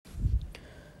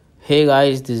Hey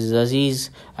guys, this is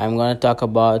Aziz. I'm going to talk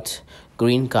about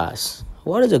green cars.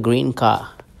 What is a green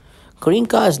car? Green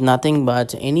car is nothing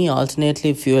but any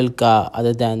alternately fueled car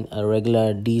other than a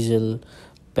regular diesel,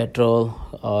 petrol,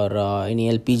 or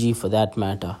any LPG for that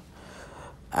matter.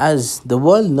 As the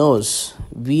world knows,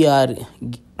 we are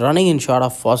running in short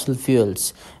of fossil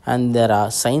fuels, and there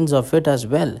are signs of it as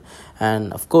well.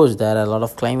 And of course, there are a lot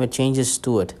of climate changes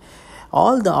to it.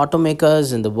 All the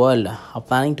automakers in the world are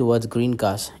planning towards green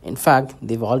cars. In fact,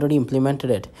 they've already implemented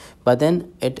it, but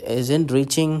then it isn't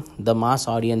reaching the mass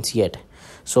audience yet.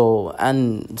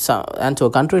 And to a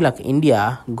country like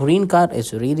India, green car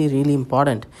is really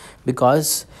important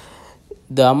because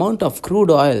the amount of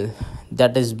crude oil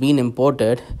that is being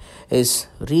imported is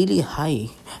really high,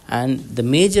 and the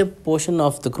major portion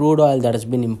of the crude oil that has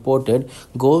been imported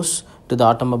goes to the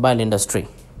automobile industry.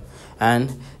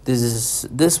 And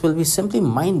this will be simply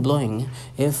mind blowing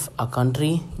if a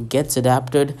country gets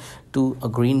adapted to a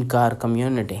green car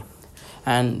community.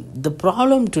 And the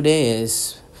problem today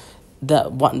is there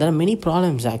are many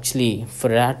problems actually for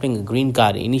adapting a green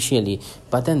car initially,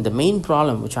 but then the main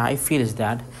problem which I feel is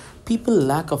that people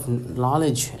lack of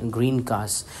knowledge in green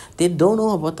cars. They don't know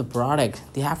about the product.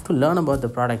 They have to learn about the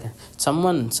product.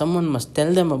 Someone must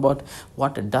tell them about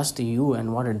what it does to you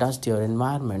and what it does to your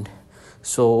environment.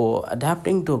 So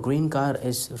adapting to a green car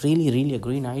is really a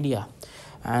green idea.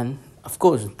 And of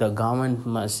course the government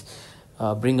must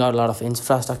bring out a lot of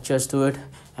infrastructures to it,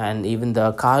 and even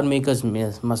the car makers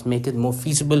must make it more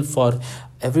feasible for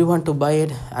everyone to buy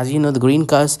it. As you know, the green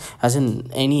cars, as in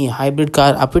any hybrid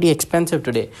car, are pretty expensive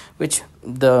today, which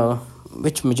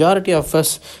majority of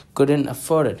us couldn't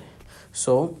afford it.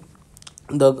 So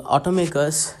the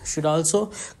automakers should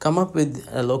also come up with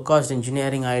a low cost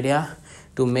engineering idea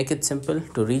to make it simple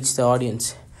to reach the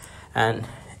audience. And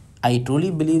I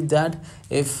truly believe that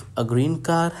if a green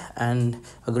car and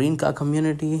a green car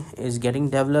community is getting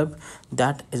developed,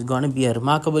 that is going to be a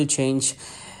remarkable change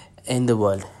in the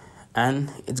world.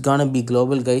 And it's going to be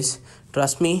global, guys.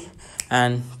 Trust me.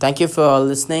 And thank you for all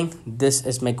listening. This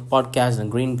is my podcast on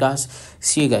green cars.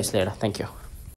 See you guys later. Thank you.